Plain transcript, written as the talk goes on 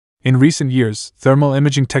In recent years, thermal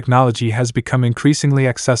imaging technology has become increasingly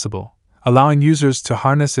accessible, allowing users to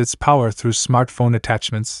harness its power through smartphone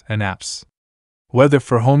attachments and apps. Whether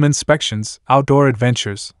for home inspections, outdoor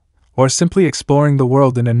adventures, or simply exploring the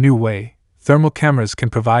world in a new way, thermal cameras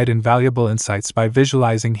can provide invaluable insights by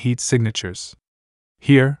visualizing heat signatures.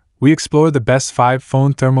 Here, we explore the best 5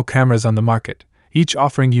 phone thermal cameras on the market, each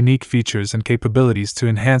offering unique features and capabilities to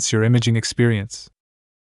enhance your imaging experience.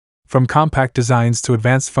 From compact designs to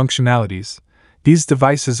advanced functionalities, these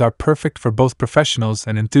devices are perfect for both professionals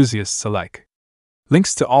and enthusiasts alike.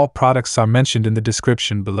 Links to all products are mentioned in the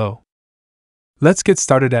description below. Let's get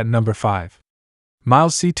started at number 5.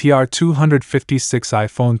 Mileseey TR256i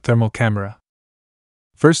phone thermal camera.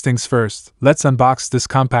 First things first, let's unbox this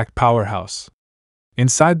compact powerhouse.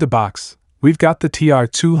 Inside the box, we've got the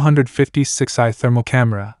TR256i thermal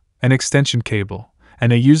camera, an extension cable,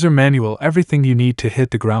 and a user manual, everything you need to hit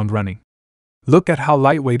the ground running. Look at how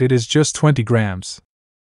lightweight it is, just 20 grams.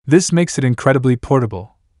 This makes it incredibly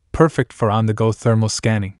portable, perfect for on-the-go thermal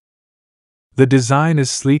scanning. The design is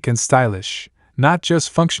sleek and stylish, not just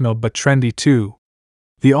functional but trendy too.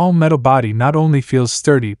 The all-metal body not only feels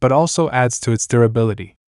sturdy but also adds to its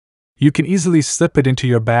durability. You can easily slip it into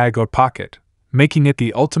your bag or pocket, making it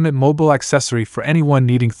the ultimate mobile accessory for anyone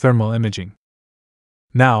needing thermal imaging.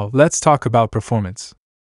 Now, let's talk about performance.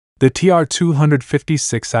 The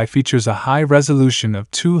TR256i features a high resolution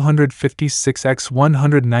of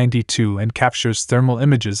 256x192 and captures thermal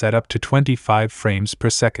images at up to 25 frames per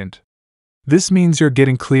second. This means you're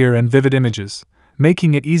getting clear and vivid images,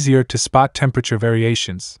 making it easier to spot temperature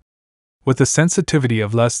variations. With a sensitivity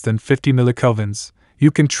of less than 50 millikelvins,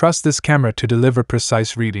 you can trust this camera to deliver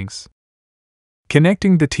precise readings.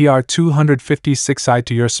 Connecting the TR256i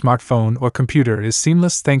to your smartphone or computer is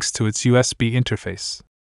seamless thanks to its USB interface.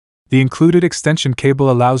 The included extension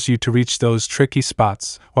cable allows you to reach those tricky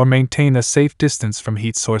spots or maintain a safe distance from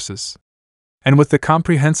heat sources. And with the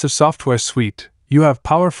comprehensive software suite, you have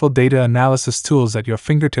powerful data analysis tools at your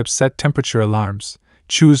fingertips, set temperature alarms,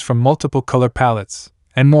 choose from multiple color palettes,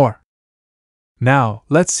 and more. Now,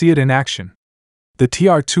 let's see it in action. The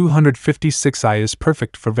TR256i is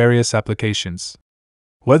perfect for various applications.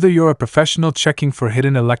 Whether you're a professional checking for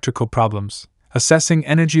hidden electrical problems, assessing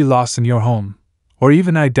energy loss in your home, or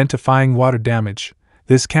even identifying water damage,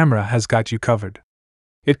 this camera has got you covered.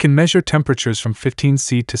 It can measure temperatures from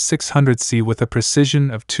 15°C to 600°C with a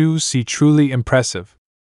precision of 2°C, truly impressive.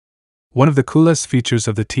 One of the coolest features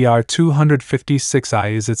of the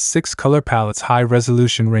TR256i is its 6 color palettes: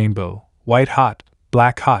 high-resolution rainbow, white hot,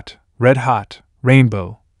 black hot, red hot,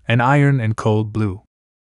 rainbow, and iron and cold blue.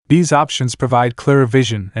 These options provide clearer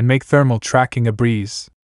vision and make thermal tracking a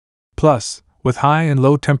breeze. Plus, with high and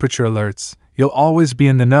low temperature alerts, you'll always be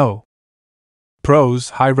in the know. Pros: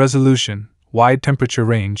 high resolution, wide temperature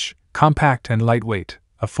range, compact and lightweight,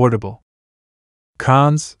 affordable.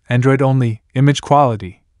 Cons: Android only, image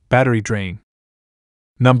quality, battery drain.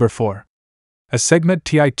 Number 4. Acegmet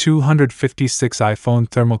TI256i phone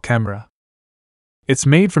thermal camera. It's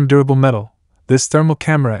made from durable metal. This thermal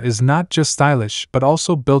camera is not just stylish but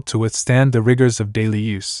also built to withstand the rigors of daily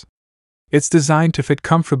use. It's designed to fit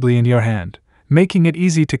comfortably in your hand, making it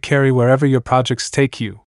easy to carry wherever your projects take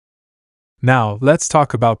you. Now, let's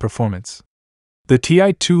talk about performance. The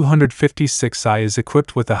TI256i is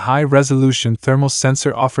equipped with a high-resolution thermal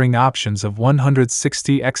sensor offering options of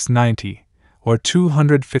 160x90 or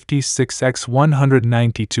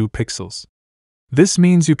 256x192 pixels. This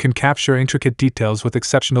means you can capture intricate details with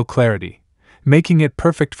exceptional clarity, making it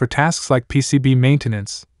perfect for tasks like PCB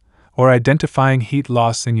maintenance or identifying heat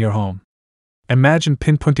loss in your home. Imagine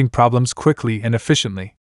pinpointing problems quickly and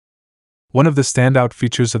efficiently. One of the standout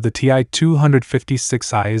features of the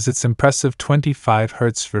TI256i is its impressive 25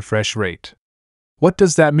 Hz refresh rate. What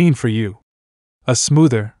does that mean for you? A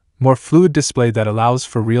smoother, more fluid display that allows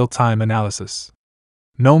for real-time analysis.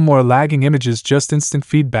 No more lagging images, just instant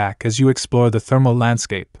feedback as you explore the thermal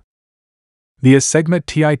landscape. The Acegmet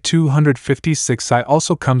TI256i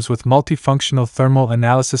also comes with multifunctional thermal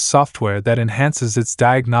analysis software that enhances its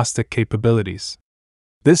diagnostic capabilities.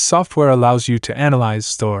 This software allows you to analyze,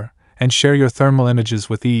 store, and share your thermal images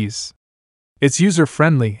with ease. It's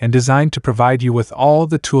user-friendly and designed to provide you with all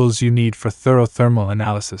the tools you need for thorough thermal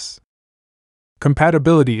analysis.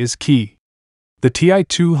 Compatibility is key. The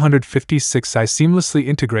TI256i seamlessly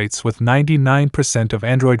integrates with 99% of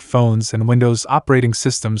Android phones and Windows operating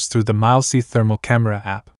systems through the Mileseey Thermal Camera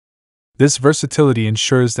app. This versatility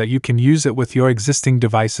ensures that you can use it with your existing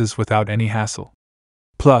devices without any hassle.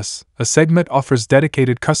 Plus, Acegmet offers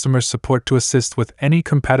dedicated customer support to assist with any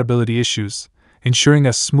compatibility issues, ensuring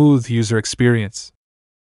a smooth user experience.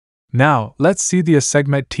 Now, let's see the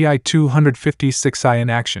Acegmet TI256i in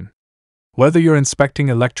action. Whether you're inspecting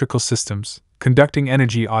electrical systems, conducting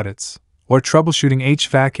energy audits, or troubleshooting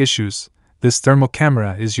HVAC issues, this thermal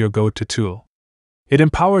camera is your go-to tool. It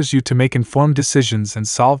empowers you to make informed decisions and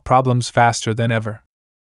solve problems faster than ever.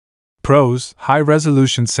 Pros: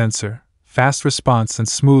 high-resolution sensor, fast response and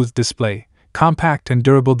smooth display, compact and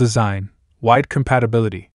durable design, wide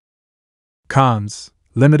compatibility. Cons: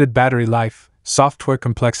 limited battery life, software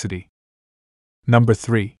complexity. Number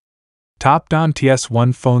 3. Topdon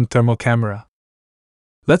TS001 Phone Thermal Camera.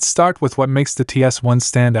 Let's start with what makes the TS001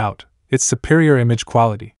 stand out: its superior image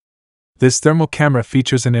quality. This thermal camera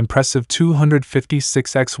features an impressive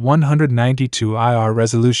 256x192 IR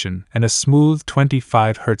resolution and a smooth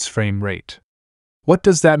 25 Hz frame rate. What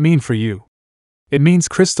does that mean for you? It means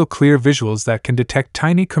crystal clear visuals that can detect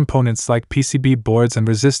tiny components like PCB boards and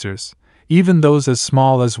resistors, even those as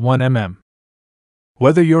small as 1 mm.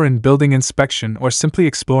 Whether you're in building inspection or simply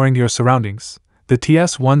exploring your surroundings, the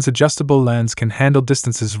TS001's adjustable lens can handle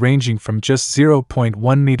distances ranging from just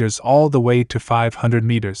 0.1 meters all the way to 500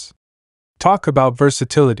 meters. Talk about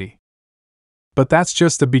versatility. But that's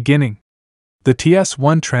just the beginning. The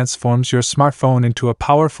TS001 transforms your smartphone into a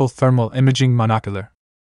powerful thermal imaging monocular.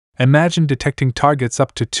 Imagine detecting targets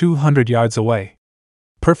up to 200 yards away.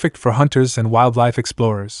 Perfect for hunters and wildlife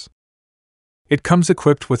explorers. It comes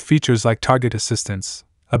equipped with features like target assistance,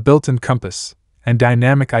 a built-in compass, and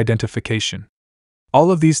dynamic identification. All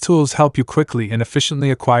of these tools help you quickly and efficiently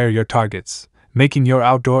acquire your targets, making your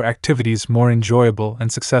outdoor activities more enjoyable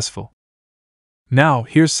and successful. Now,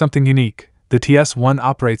 here's something unique. The TS001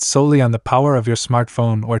 operates solely on the power of your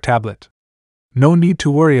smartphone or tablet. No need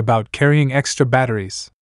to worry about carrying extra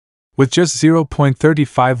batteries. With just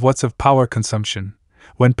 0.35 watts of power consumption,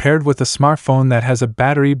 when paired with a smartphone that has a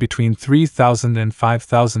battery between 3000 and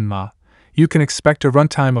 5000 mAh, you can expect a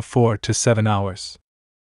runtime of 4 to 7 hours.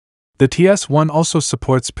 The TS001 also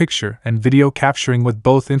supports picture and video capturing with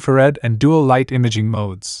both infrared and dual light imaging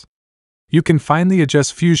modes. You can finely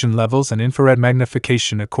adjust fusion levels and infrared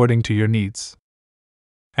magnification according to your needs.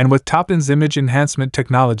 And with Topdon's image enhancement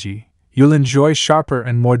technology, you'll enjoy sharper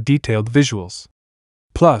and more detailed visuals.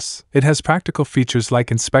 Plus, it has practical features like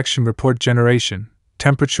inspection report generation,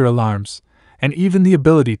 temperature alarms, and even the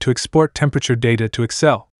ability to export temperature data to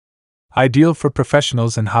Excel. Ideal for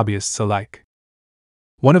professionals and hobbyists alike.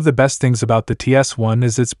 One of the best things about the TS001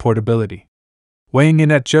 is its portability. Weighing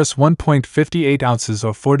in at just 1.58 ounces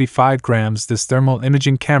or 45 grams, this thermal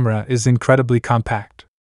imaging camera is incredibly compact.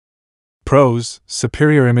 Pros: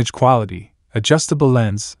 superior image quality, adjustable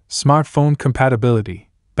lens, smartphone compatibility,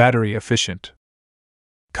 battery efficient.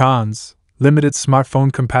 Cons: limited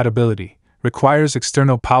smartphone compatibility, requires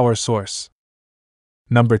external power source.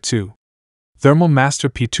 Number 2. ThermalMaster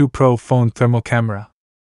P2 Pro Phone Thermal Camera.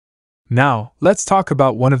 Now, let's talk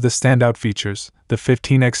about one of the standout features, the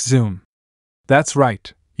 15x zoom. That's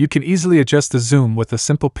right, you can easily adjust the zoom with a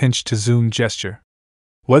simple pinch to zoom gesture.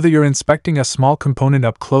 Whether you're inspecting a small component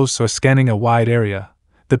up close or scanning a wide area,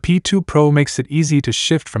 the P2 Pro makes it easy to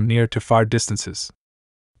shift from near to far distances.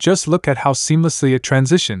 Just look at how seamlessly it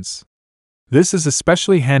transitions. This is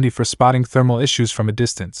especially handy for spotting thermal issues from a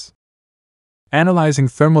distance. Analyzing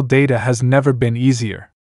thermal data has never been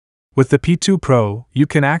easier. With the P2 Pro, you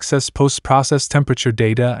can access post-process temperature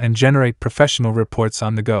data and generate professional reports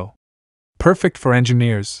on the go. Perfect for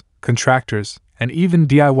engineers, contractors, and even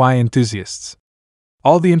DIY enthusiasts.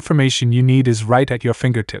 All the information you need is right at your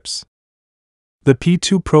fingertips. The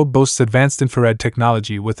P2 Pro boasts advanced infrared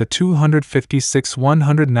technology with a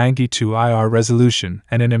 256x192 IR resolution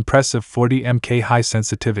and an impressive 40 mK high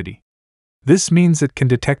sensitivity. This means it can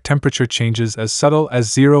detect temperature changes as subtle as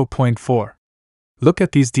 0.4. Look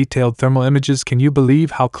at these detailed thermal images. Can you believe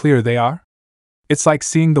how clear they are? It's like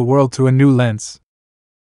seeing the world through a new lens.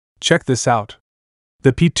 Check this out.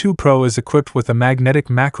 The P2 Pro is equipped with a magnetic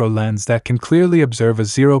macro lens that can clearly observe a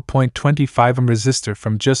 0.25 ohm resistor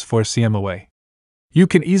from just 4 cm away. You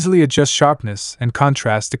can easily adjust sharpness and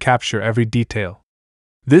contrast to capture every detail.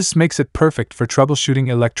 This makes it perfect for troubleshooting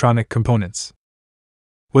electronic components.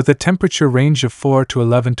 With a temperature range of 4 to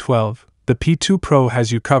 11-12, the P2 Pro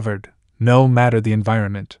has you covered, no matter the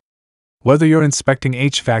environment. Whether you're inspecting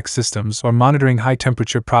HVAC systems or monitoring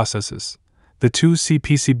high-temperature processes, the 2C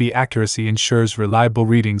PCB accuracy ensures reliable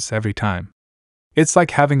readings every time. It's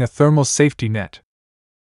like having a thermal safety net.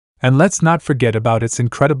 And let's not forget about its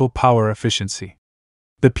incredible power efficiency.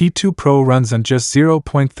 The P2 Pro runs on just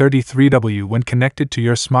 0.33 W when connected to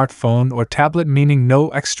your smartphone or tablet, meaning no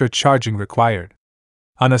extra charging required.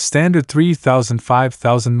 On a standard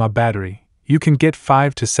 3000-5000 mAh battery, you can get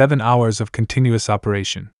 5 to 7 hours of continuous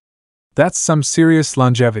operation. That's some serious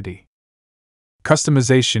longevity.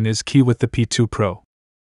 Customization is key with the P2 Pro.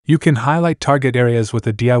 You can highlight target areas with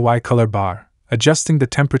a DIY color bar, adjusting the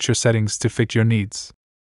temperature settings to fit your needs.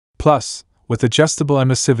 Plus, with adjustable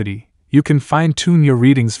emissivity, you can fine-tune your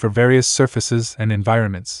readings for various surfaces and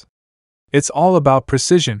environments. It's all about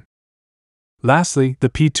precision. Lastly, the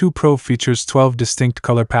P2 Pro features 12 distinct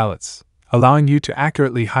color palettes, allowing you to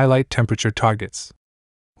accurately highlight temperature targets.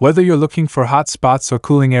 Whether you're looking for hot spots or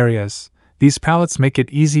cooling areas, these palettes make it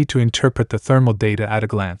easy to interpret the thermal data at a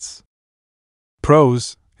glance.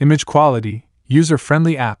 Pros: image quality,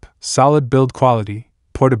 user-friendly app, solid build quality,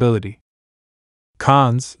 portability.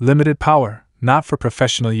 Cons: limited power, not for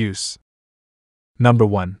professional use. Number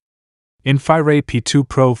 1. InfiRay P2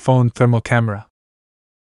 Pro Phone Thermal Camera.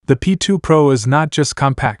 The P2 Pro is not just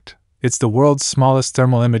compact, it's the world's smallest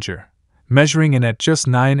thermal imager, measuring in at just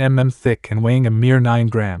 9 mm thick and weighing a mere 9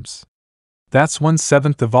 grams. That's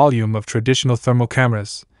 1/7 the volume of traditional thermal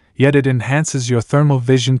cameras, yet it enhances your thermal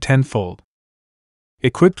vision tenfold.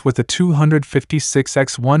 Equipped with a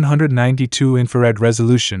 256x192 infrared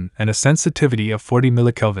resolution and a sensitivity of 40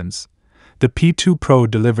 millikelvins, the P2 Pro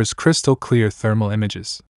delivers crystal clear thermal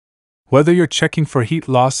images. Whether you're checking for heat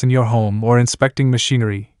loss in your home or inspecting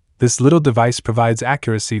machinery, this little device provides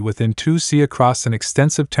accuracy within 2C across an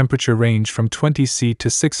extensive temperature range from 20C to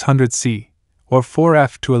 600C, or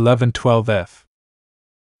 4F to 1112F.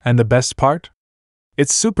 And the best part?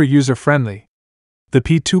 It's super user-friendly. The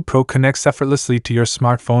P2 Pro connects effortlessly to your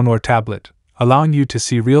smartphone or tablet, allowing you to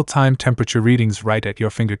see real-time temperature readings right at your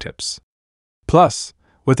fingertips. Plus,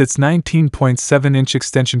 with its 19.7-inch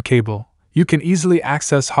extension cable, you can easily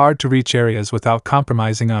access hard-to-reach areas without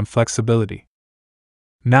compromising on flexibility.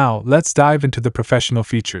 Now, let's dive into the professional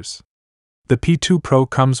features. The P2 Pro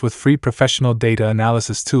comes with free professional data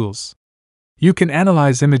analysis tools. You can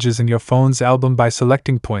analyze images in your phone's album by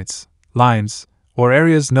selecting points, lines, or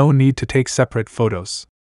areas no need to take separate photos.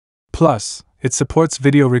 Plus, it supports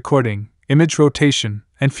video recording, image rotation,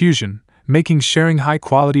 and fusion, making sharing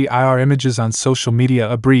high-quality IR images on social media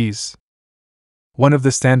a breeze. One of the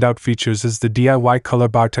standout features is the DIY color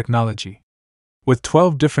bar technology. With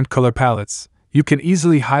 12 different color palettes, you can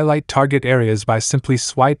easily highlight target areas by simply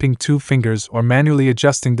swiping 2 fingers or manually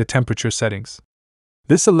adjusting the temperature settings.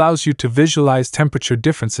 This allows you to visualize temperature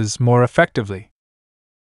differences more effectively.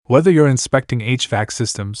 Whether you're inspecting HVAC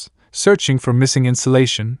systems, searching for missing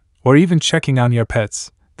insulation, or even checking on your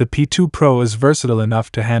pets, the P2 Pro is versatile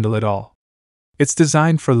enough to handle it all. It's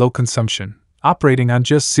designed for low consumption, operating on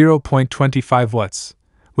just 0.25 watts,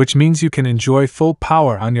 which means you can enjoy full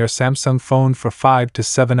power on your Samsung phone for 5 to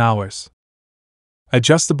 7 hours.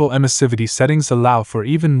 Adjustable emissivity settings allow for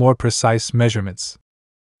even more precise measurements.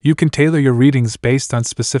 You can tailor your readings based on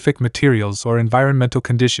specific materials or environmental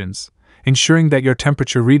conditions, ensuring that your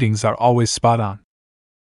temperature readings are always spot on.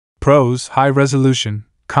 Pros: high resolution,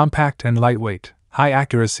 compact and lightweight, high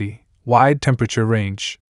accuracy, wide temperature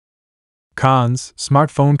range. Cons: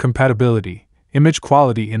 smartphone compatibility, image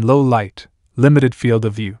quality in low light, limited field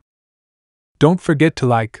of view. Don't forget to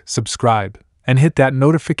like, subscribe, and hit that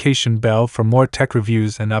notification bell for more tech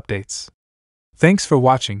reviews and updates. Thanks for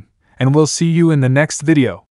watching, and we'll see you in the next video.